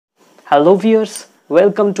Hello viewers,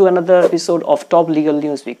 welcome to another episode of top legal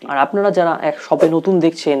news weekly. আর আপনারা যারা সবে নতুন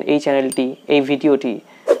দেখছেন এই চ্যানেলটি, এই ভিডিওটি,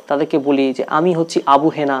 তাদেরকে বলি যে আমি হচ্ছি আবু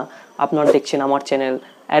হেনা। আপনারা দেখছেন আমার চ্যানেল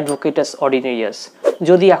অ্যাডভোকেটাস অর্ডিনারিয়াস।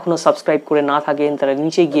 যদি এখনও সাবস্ক্রাইব করে না থাকেন তাহলে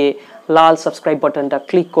নিচে গিয়ে লাল সাবস্ক্রাইব বাটনটা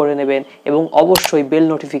ক্লিক করে নেবেন এবং অবশ্যই বেল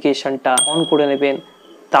নোটিফিকেশনটা অন করে নেবেন।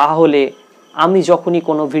 তাহলে আমি যখনই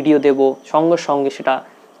কোনো ভিডিও দেব সঙ্গে সঙ্গে সেটা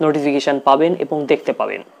নোটিফিকেশান পাবেন এবং দেখতে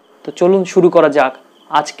পাবেন। তো চলুন শুরু করা যাক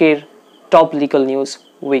আজকের top legal news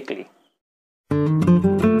weekly.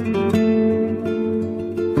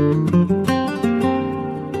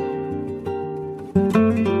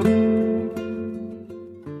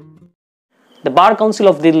 The Bar Council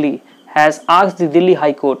of Delhi has asked the Delhi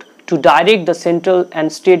High Court to direct the central and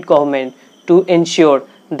state government to ensure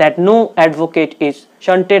that no advocate is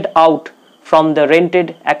shunted out from the rented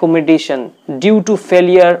accommodation due to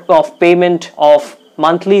failure of payment of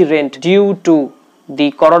monthly rent due to the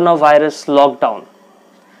coronavirus lockdown.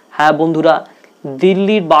 হ্যাঁ বন্ধুরা,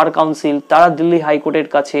 দিল্লির bar council তারা দিল্লি হাইকোর্টের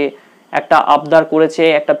কাছে একটা আবদার করেছে,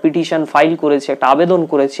 একটা পিটিশন ফাইল করেছে, একটা আবেদন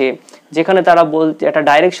করেছে, যেখানে তারা একটা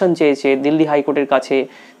ডাইরেকশন চেয়েছে দিল্লি হাইকোর্টের কাছে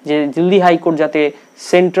যে দিল্লি হাইকোর্ট যাতে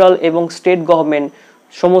সেন্ট্রাল এবং স্টেট গভর্নমেন্ট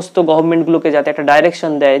সমস্ত গভর্নমেন্টগুলোকে যাতে একটা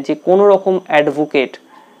ডাইরেকশন দেয় যে কোনো রকম অ্যাডভোকেট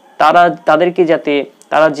তাদেরকে যাতে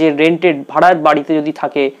তারা যে রেন্টেড ভাড়ার বাড়িতে যদি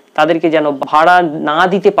থাকে তাদেরকে যেন ভাড়া না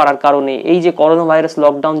দিতে পারার কারণে এই যে করোনা ভাইরাস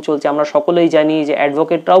লকডাউন চলছে আমরা সকলেই জানি যে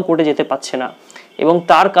অ্যাডভোকেটরাও কোর্টে যেতে পারছে না, এবং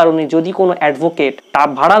তার কারণে যদি কোনো অ্যাডভোকেট তার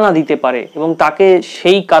ভাড়া না দিতে পারে এবং তাকে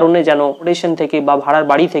সেই কারণে যেন স্টেশন থেকে বা ভাড়ার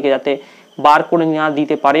বাড়ি থেকে যাতে বার করে না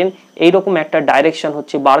দিতে পারেন এইরকম একটা ডাইরেকশন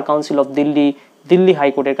হচ্ছে বার কাউন্সিল অফ দিল্লি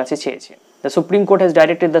হাইকোর্টের কাছে চেয়েছে। The supreme court has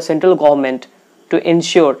directed the central government to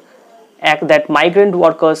ensure that migrant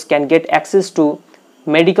workers can get access to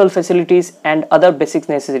medical facilities and other basic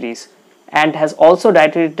necessities, and has also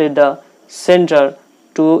directed the center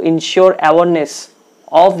to ensure awareness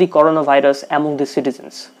of the coronavirus among the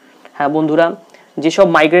citizens. হ্যাঁ বন্ধুরা, যেসব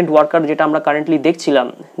migrant worker যেটা আমরা currently দেখছিলাম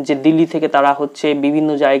যে দিল্লি থেকে তারা হচ্ছে বিভিন্ন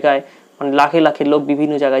জায়গায় মানে লাখে লাখে লোক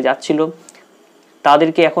বিভিন্ন জায়গায় যাচ্ছিল,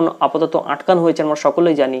 তাদেরকে এখন আপাতত আটকানো হয়েছে আমরা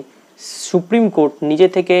সকলেই জানি। সুপ্রিম কোর্ট নিজে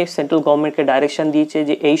থেকে সেন্ট্রাল গভর্নমেন্টকে ডাইরেকশন দিয়েছে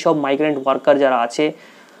যে এই সব মাইগ্রেন্ট ওয়ার্কার যারা আছে,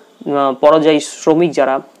 পরযায়ী শ্রমিক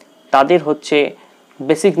যারা, তাদের হচ্ছে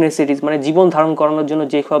বেসিক নেসেসিটিস মানে জীবন ধারণ করানোর জন্য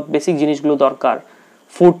যেসব বেসিক জিনিসগুলো দরকার,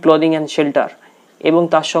 ফুড, ক্লদিং অ্যান্ড শেল্টার, এবং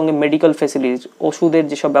তার সঙ্গে মেডিকেল ফেসিলিটিস, ওষুধের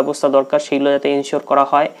যেসব ব্যবস্থা দরকার সেইগুলো যাতে এনশিওর করা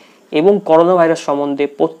হয়, এবং করোনা ভাইরাস সম্বন্ধে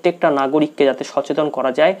প্রত্যেকটা নাগরিককে যাতে সচেতন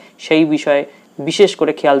করা যায় সেই বিষয়ে বিশেষ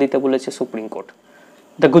করে খেয়াল দিতে বলেছে supreme court.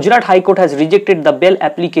 The Gujarat High Court has rejected the bail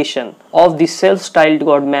application of the self-styled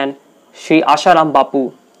godman Sri Asharam Bapu,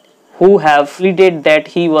 who have pleaded that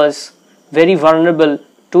he was very vulnerable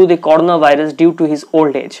to the coronavirus due to his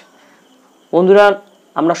old age. বন্ধুরা,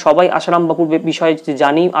 আমরা সবাই আশারাম বাপুর বিষয়ে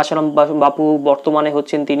জানি। আশারাম বাপু বর্তমানে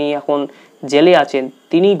হচ্ছেন, তিনি এখন জেলে আছেন।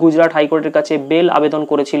 তিনি গুজরাট হাইকোর্টের কাছে বেল আবেদন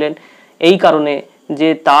করেছিলেন এই কারণে যে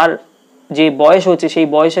তার যে বয়স হচ্ছে সেই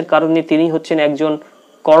বয়সের কারণে তিনি হচ্ছেন একজন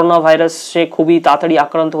করোনা ভাইরাসে খুবই তাড়াতাড়ি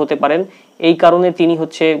আক্রান্ত হতে পারেন। এই কারণে তিনি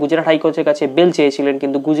হচ্ছে গুজরাট হাইকোর্টের কাছে বেল চেয়েছিলেন,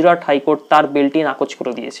 কিন্তু গুজরাট হাইকোর্ট তার বেলটি নাকচ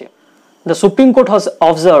করে দিয়েছে। The Supreme Court has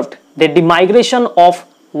observed that the migration of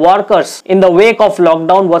workers in the wake of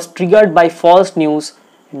lockdown was triggered by false news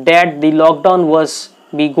that the lockdown was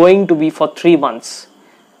going to be for 3 months.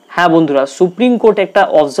 হ্যাঁ বন্ধুরা, supreme court একটা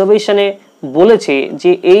অবজারভেশনে বলেছে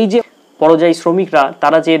যে এই যে পরযায়ী শ্রমিকরা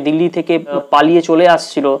তারা যে দিল্লি থেকে পালিয়ে চলে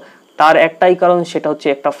আসছিল তার একটাই কারণ, সেটা হচ্ছে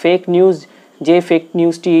একটা ফেক নিউজ। যে ফেক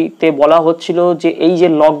নিউজটিতে বলা হচ্ছিল যে এই যে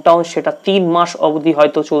লকডাউন সেটা 3 মাস অবধি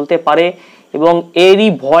হয়তো চলতে পারে, এবং এরই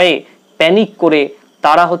ভয়ে প্যানিক করে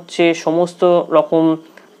তারা হচ্ছে সমস্ত রকম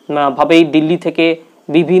ভাবেই দিল্লি থেকে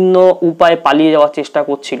বিভিন্ন উপায়ে পালিয়ে যাওয়ার চেষ্টা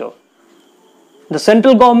করছিল। The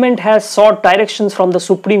central government has sought directions from the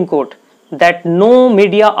Supreme Court that no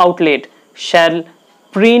media outlet shall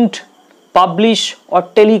print, publish or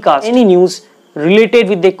telecast any news related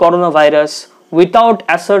with the coronavirus without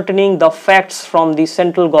ascertaining the facts from the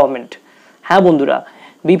central government. হ্যাঁ বন্ধুরা,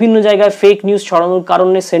 বিভিন্ন জায়গায় fake news ছড়ানোর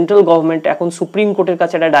কারণে central government এখন supreme কোর্টের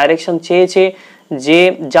কাছে একটা ডাইরেকশন চেয়েছে যে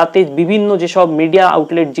যাতে বিভিন্ন যেসব মিডিয়া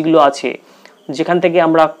আউটলেট যেগুলো আছে, যেখান থেকে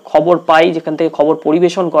আমরা খবর পাই, যেখান থেকে খবর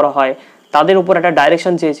পরিবেশন করা হয়, তাদের উপর একটা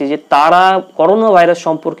ডাইরেকশন চেয়েছে যে তারা করোনা ভাইরাস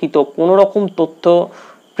সম্পর্কিত কোনো রকম তথ্য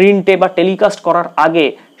প্রিন্টে বা টেলিকাস্ট করার আগে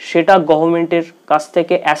সেটা গভর্নমেন্টের কাছ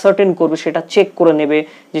থেকে অ্যাসার্টেন করবে, সেটা চেক করে নেবে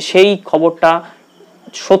যে সেই খবরটা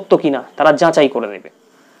সত্য কিনা, তারা যাচাই করে নেবে।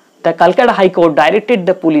 The Calcutta High Court directed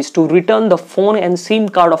the police to return the phone and SIM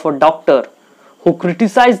card of a doctor who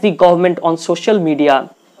criticized the government on social media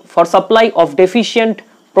for supply of deficient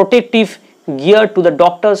protective gear to the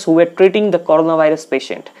doctors who were treating the coronavirus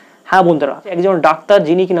patient. হ্যাঁ বন্ধুরা, একজন doctor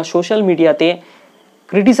যিনি কিনা social মিডিয়াতে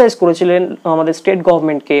criticise করেছিলেন আমাদের state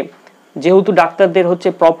গভর্নমেন্টকে, যেহেতু ডাক্তারদের হচ্ছে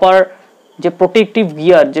প্রপার যে প্রোটেক্টিভ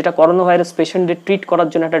গিয়ার যেটা করোনা ভাইরাস পেশেন্টদের ট্রিট করার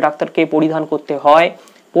জন্য একটা ডাক্তারকে পরিধান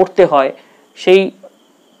পড়তে হয়, সেই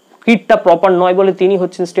কিটটা প্রপার নয় বলে তিনি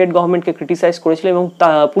হচ্ছেন স্টেট গভর্নমেন্টকে ক্রিটিসাইজ করেছিলেন এবং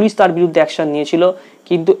পুলিশ তার বিরুদ্ধে অ্যাকশন নিয়েছিল।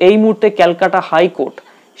 কিন্তু এই মুহূর্তে ক্যালকাটা হাইকোর্ট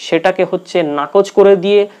সেটাকে হচ্ছে নাকচ করে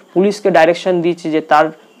দিয়ে পুলিশকে ডাইরেকশন দিয়েছে যে তার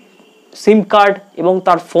সিম কার্ড এবং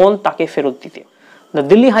তার ফোন তাকে ফেরত দিতে। The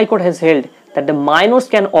Delhi high court has held that the minors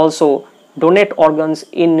can also donate organs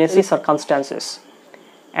in necessary circumstances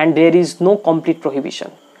and there is no complete prohibition.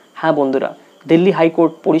 হ্যাঁ বন্ধুরা, দিল্লি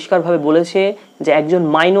হাইকোর্ট পরিষ্কারভাবে বলেছে যে একজন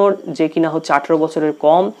মাইনর যে কিনা হচ্ছে 18 বছরের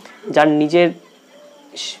কম, যার নিজের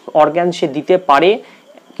অর্গান সে দিতে পারে,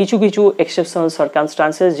 কিছু কিছু এক্সেপশনাল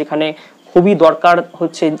সার্কামস্ট্যান্সেস যেখানে খুবই দরকার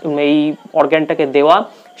হচ্ছে এই অর্গানটাকে দেওয়া,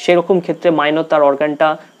 সেরকম ক্ষেত্রে মাইনর তার অর্গানটা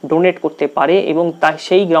ডোনেট করতে পারে এবং তার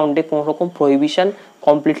সেই গ্রাউন্ডে কোনো রকম প্রহিবিশন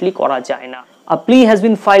কমপ্লিটলি করা যায় না। A plea has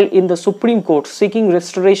been filed in the Supreme Court seeking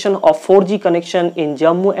restoration of 4G connection in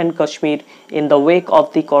Jammu and Kashmir in the wake of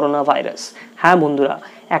the coronavirus. হ্যাঁ বন্ধুরা,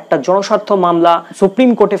 একটা জনস্বার্থ মামলা সুপ্রিম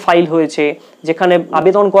কোর্টে ফাইল হয়েছে, যেখানে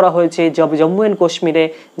আবেদন করা হয়েছে জম্মু অ্যান্ড কাশ্মীরে,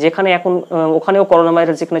 যেখানে এখন ওখানেও করোনা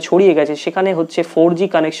ভাইরাস যেখানে ছড়িয়ে গেছে, সেখানে হচ্ছে 4G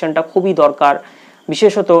কানেকশনটা খুবই দরকার।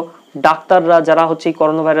 বিশেষত ডাক্তাররা যারা হচ্ছে এই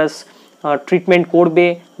করোনা ভাইরাস ট্রিটমেন্ট করবে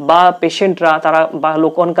বা পেশেন্টরা তারা বা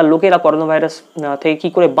ওখানকার লোকেরা করোনা ভাইরাস থেকে কী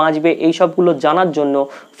করে বাঁচবে এই সবগুলো জানার জন্য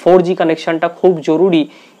 4G কানেকশনটা খুব জরুরি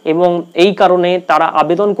এবং এই কারণে তারা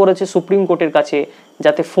আবেদন করেছে সুপ্রিম কোর্টের কাছে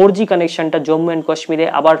যাতে 4G কানেকশনটা জম্মু অ্যান্ড কাশ্মীরে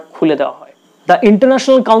আবার খুলে দেওয়া হয়। The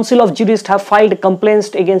International Council of Jurists have filed complaints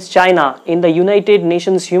against China in the United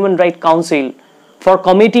Nations Human Rights Council for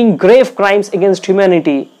committing grave crimes against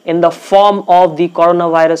humanity in the form of the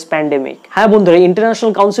coronavirus pandemic. হ্যাঁ বন্ধুরা,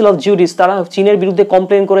 international council of jurist তারা চীনের বিরুদ্ধে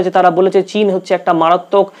complain করেছে। তারা বলেছে চীন হচ্ছে একটা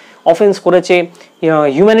মারাত্মক অফেন্স করেছে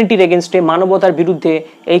হিউম্যানিটির এগেনস্টে, মানবতার বিরুদ্ধে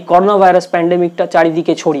এই করোনা ভাইরাস প্যান্ডেমিকটা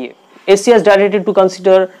চারিদিকে ছড়িয়ে। SC has directed to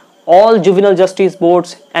consider all juvenile justice boards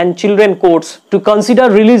and children courts to consider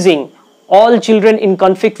releasing all children in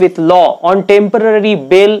conflict with law on temporary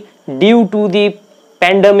bail due to the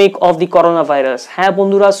pandemic of the corona virus. হ্যাঁ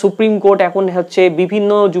বন্ধুরা, supreme court এখন হচ্ছে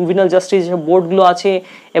বিভিন্ন জুভিনাল justice বোর্ডগুলো আছে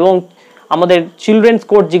এবং আমাদের children's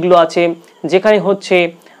court যেগুলো আছে, যেখানে হচ্ছে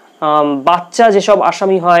বাচ্চা যেসব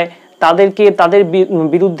আসামি হয় তাদেরকে তাদের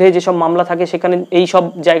বিরুদ্ধে যেসব মামলা থাকে সেখানে এই সব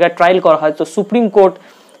জায়গায় ট্রায়াল করা হয়। তো সুপ্রিম কোর্ট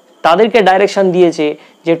তাদেরকে ডাইরেকশন দিয়েছে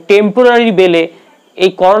যে টেম্পোরারি বেলে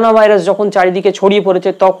এই করোনা ভাইরাস যখন চারিদিকে ছড়িয়ে পড়েছে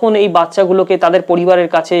তখন এই বাচ্চাগুলোকে তাদের পরিবারের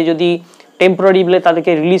কাছে যদি টেম্পোরারি বেলে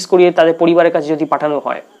তাদেরকে রিলিজ করিয়ে তাদের পরিবারের কাছে যদি পাঠানো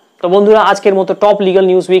হয়। তো বন্ধুরা, আজকের মতো টপ লিগাল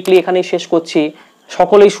নিউজ উইকলি এখানেই শেষ করছি।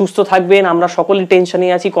 সকলেই সুস্থ থাকবেন, আমরা সকলেই টেনশনে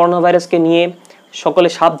আছি করোনা ভাইরাসকে নিয়ে। সকলে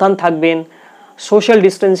সাবধান থাকবেন, সোশ্যাল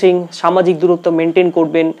ডিস্টেন্সিং সামাজিক দূরত্ব মেনটেন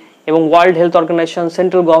করবেন এবং world health organisation,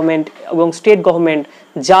 central government এবং স্টেট গভর্নমেন্ট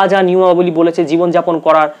যা যা নিয়মাবলী বলেছে জীবনযাপন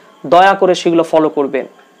করার, দয়া করে সেগুলো ফলো করবেন।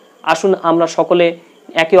 আসুন আমরা সকলে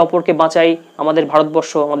একে অপরকে বাঁচাই, আমাদের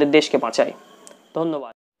ভারতবর্ষ আমাদের দেশকে বাঁচাই।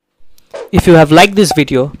 ধন্যবাদ। If you have liked this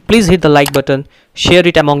video, please hit the like button, share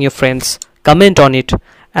it among your friends, comment on it,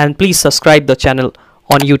 and please subscribe the channel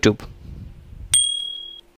on YouTube.